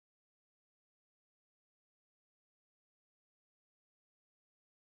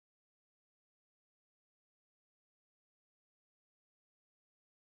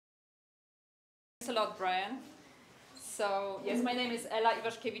a lot, Brian. So, yes, my name is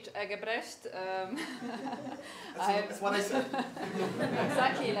Iwaszkiewicz-Eggebrecht. That's what I said.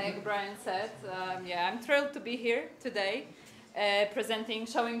 Exactly like Brian said. Yeah, I'm thrilled to be here today, presenting,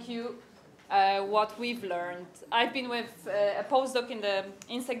 showing you what we've learned. I've been with a postdoc in the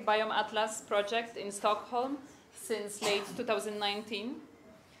Insect Biome Atlas project in Stockholm since late 2019.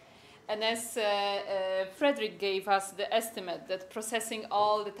 And as Fredrik gave us the estimate that processing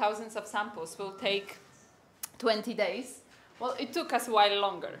all the thousands of samples will take 20 days, well, it took us a while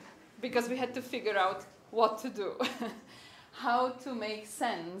longer because we had to figure out what to do, how to make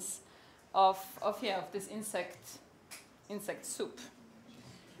sense of this insect soup.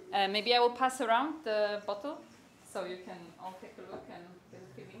 Maybe I will pass around the bottle so you can all take a look and get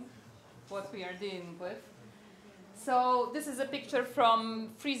a feeling what we are dealing with. So this is a picture from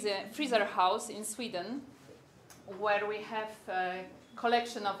Freezer House in Sweden, where we have a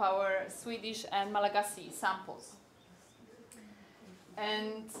collection of our Swedish and Malagasy samples.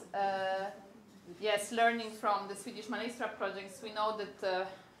 And yes, learning from the Swedish Malagasy projects, we know that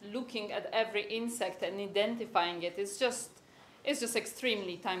looking at every insect and identifying it is just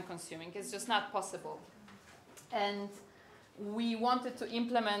extremely time-consuming. It's just not possible. And we wanted to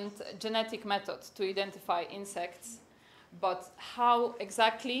implement genetic methods to identify insects, but how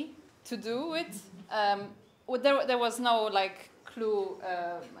exactly to do it? There was no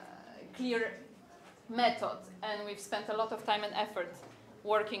clear method, and we've spent a lot of time and effort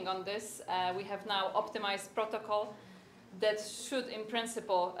working on this. We have now optimized protocol that should, in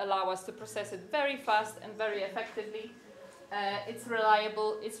principle, allow us to process it very fast and very effectively. It's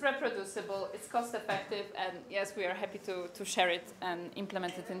reliable, it's reproducible, it's cost-effective, and yes, we are happy to share it and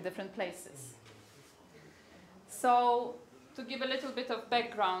implement it in different places. So, to give a little bit of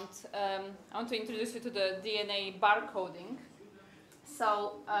background, I want to introduce you to the DNA barcoding.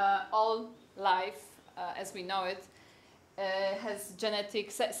 So, all life, as we know it, has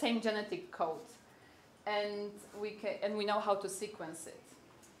same genetic code, and we know how to sequence it.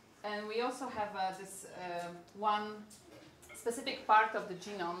 And we also have this one specific part of the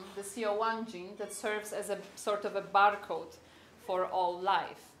genome, the CO1 gene, that serves as a sort of a barcode for all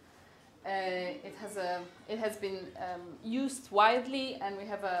life. It has been used widely, and we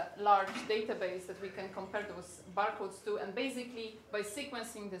have a large database that we can compare those barcodes to. And basically, by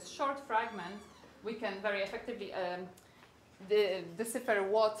sequencing this short fragment, we can very effectively decipher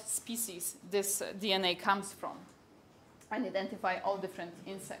what species this DNA comes from and identify all different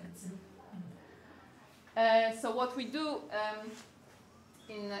insects. So what we do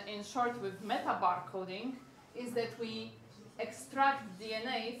in short with meta-barcoding is that we extract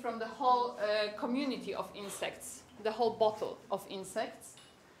DNA from the whole community of insects, the whole bottle of insects.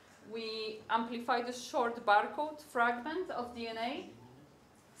 We amplify the short barcode fragment of DNA,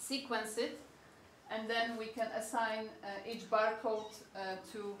 sequence it, and then we can assign each barcode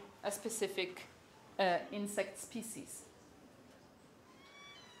to a specific insect species.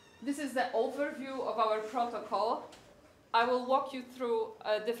 This is the overview of our protocol. I will walk you through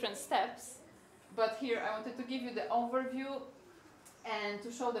different steps, but here I wanted to give you the overview and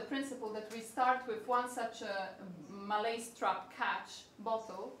to show the principle that we start with one such a Malaise trap catch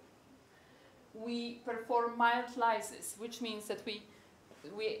bottle. We perform mild lysis, which means that we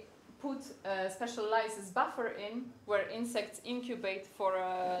put a special lysis buffer in where insects incubate for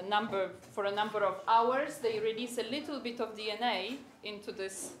a number of hours. They release a little bit of DNA into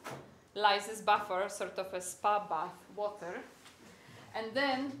this lysis buffer, sort of a spa bath water, and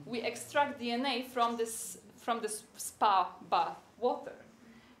then we extract DNA from this spa bath water,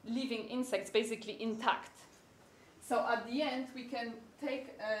 leaving insects basically intact. So at the end, we can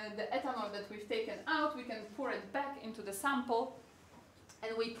take the ethanol that we've taken out, we can pour it back into the sample,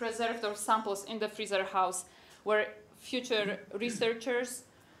 and we preserve those samples in the freezer house where future researchers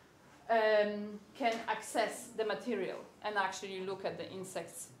can access the material and actually look at the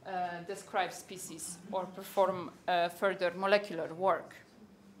insects, describe species, or perform further molecular work.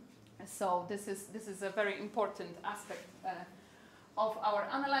 So this is a very important aspect of our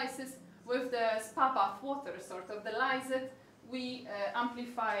analysis. With the spa bath water, sort of the lysate, we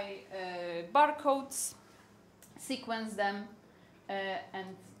amplify barcodes, sequence them,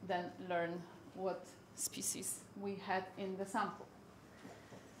 and then learn what species we had in the sample.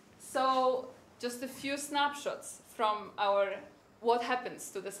 So just a few snapshots from what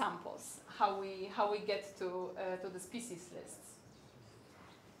happens to the samples, how we get to the species lists.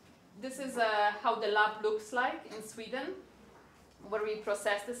 This is how the lab looks like in Sweden, where we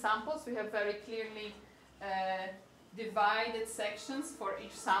process the samples. We have very clearly divided sections for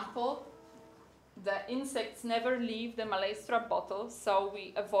each sample. the insects never leave the Malaise trap bottle, so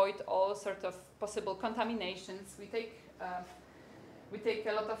we avoid all sort of possible contaminations. We take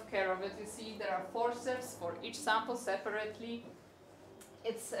a lot of care of it. You see there are forceps for each sample separately.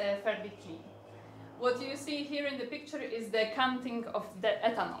 It's fairly clean. What you see here in the picture is the canting of the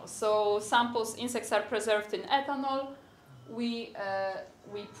ethanol. So samples, insects are preserved in ethanol. We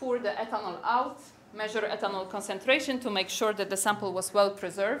pour the ethanol out, measure ethanol concentration to make sure that the sample was well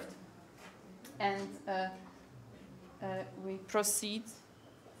preserved. And we proceed.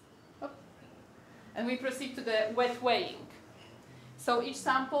 And we proceed to the wet weighing. So each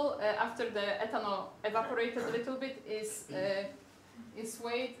sample, after the ethanol evaporated a little bit, is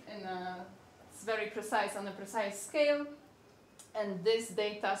weighed in it's very precise on a precise scale. And this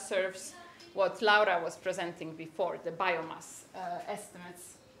data serves what Laura was presenting before, the biomass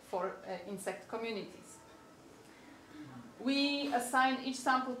estimates for insect communities. We assign each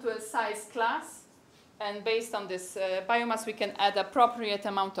sample to a size class, and based on this biomass, we can add appropriate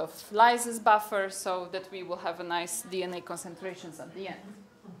amount of lysis buffer so that we will have a nice DNA concentrations at the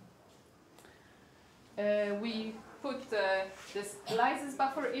end. We put this lysis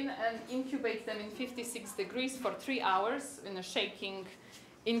buffer in and incubate them in 56 degrees for 3 hours in a shaking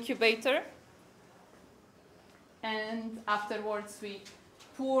incubator. And afterwards we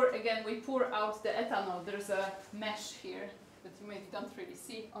pour out the ethanol. There's a mesh here that you maybe don't really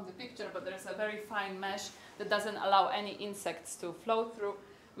see on the picture, but there's a very fine mesh that doesn't allow any insects to flow through.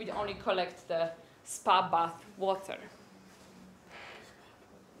 We only collect the spa bath water.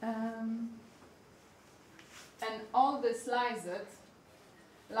 And all these lyses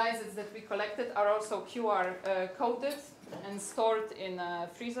that we collected are also QR coded and stored in a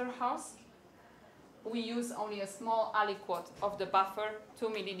freezer house. We use only a small aliquot of the buffer, 2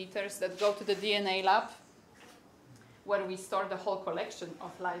 milliliters, that go to the DNA lab, where we store the whole collection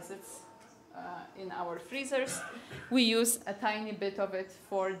of lyses in our freezers. We use a tiny bit of it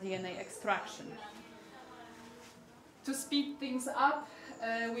for DNA extraction. To speed things up,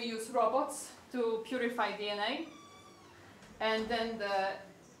 we use robots to purify DNA, and then the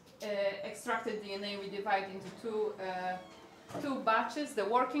extracted DNA we divide into two batches, the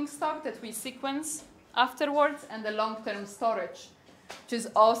working stock that we sequence afterwards, and the long-term storage, which is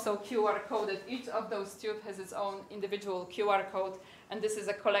also QR coded. Each of those tubes has its own individual QR code, and this is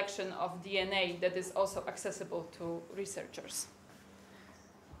a collection of DNA that is also accessible to researchers.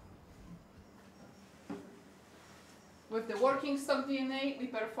 With the working stock DNA, we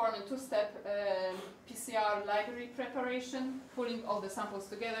perform a two-step PCR library preparation, pulling all the samples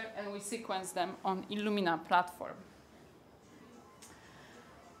together, and we sequence them on Illumina platform.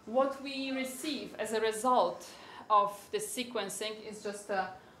 What we receive as a result of the sequencing is just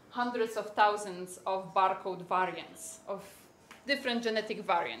hundreds of thousands of barcode variants, of different genetic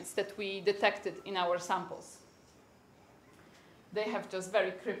variants that we detected in our samples. They have just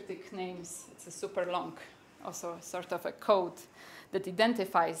very cryptic names. It's a super long, also sort of a code that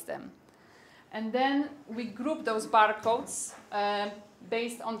identifies them. And then we group those barcodes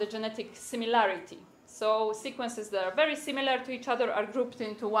based on the genetic similarity. So sequences that are very similar to each other are grouped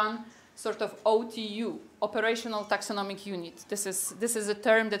into one sort of OTU, operational taxonomic unit. This is a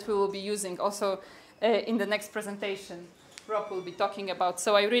term that we will be using also in the next presentation Rob will be talking about.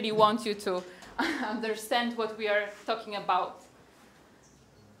 So I really want you to understand what we are talking about.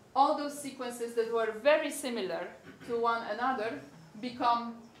 All those sequences that were very similar to one another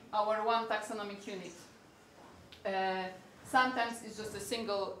become our one taxonomic unit. Sometimes it's just a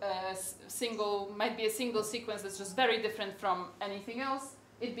might be a single sequence that's just very different from anything else.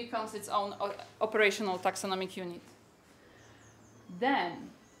 It becomes its own operational taxonomic unit. Then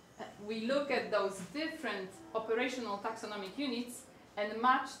we look at those different operational taxonomic units and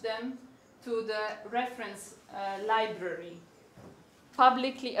match them to the reference library,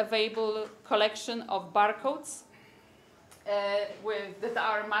 publicly available collection of barcodes that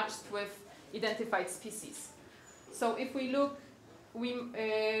are matched with identified species. So if we look, we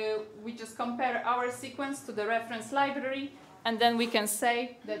just compare our sequence to the reference library, and then we can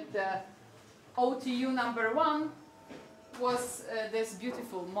say that the OTU number 1 was this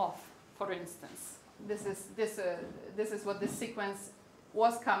beautiful moth, for instance. This is what this sequence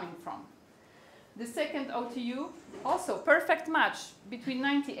was coming from. The second OTU, also perfect match, between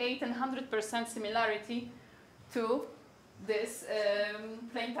 98 and 100% similarity to this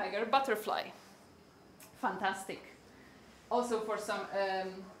plain tiger butterfly. Fantastic. Also for some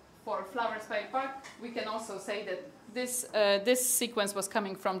for flower spike bug, we can also say that this sequence was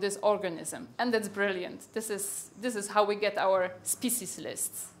coming from this organism, and that's brilliant. This is how we get our species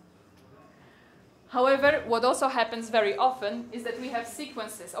lists. However, what also happens very often is that we have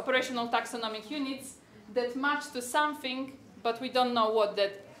sequences, operational taxonomic units, that match to something, but we don't know what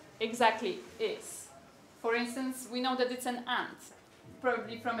that exactly is. For instance, we know that it's an ant,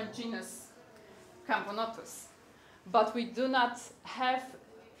 probably from a genus Camponotus, but we do not have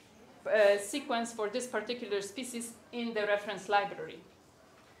a sequence for this particular species in the reference library.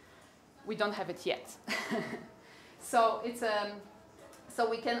 We don't have it yet. So so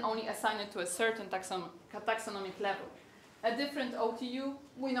we can only assign it to a certain taxonomic level. A different OTU,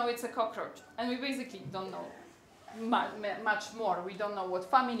 we know it's a cockroach, and we basically don't know much more. We don't know what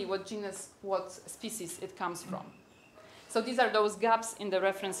family, what genus, what species it comes from. So these are those gaps in the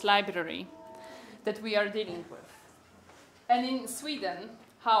reference library that we are dealing with. And in Sweden,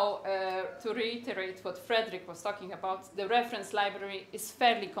 to reiterate what Fredrik was talking about, the reference library is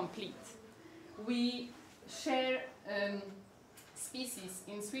fairly complete. We share species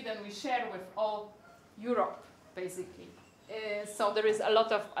in Sweden, we share with all Europe, basically. So there is a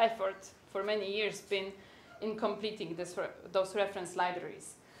lot of effort for many years been in completing those reference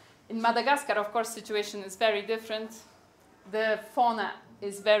libraries. In Madagascar, of course, situation is very different. The fauna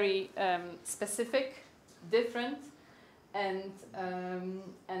is very specific, different, and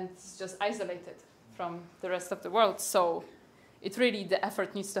it's just isolated from the rest of the world. So the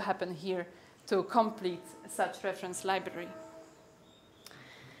effort needs to happen here to complete such reference library.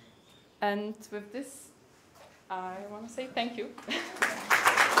 And with this, I want to say thank you.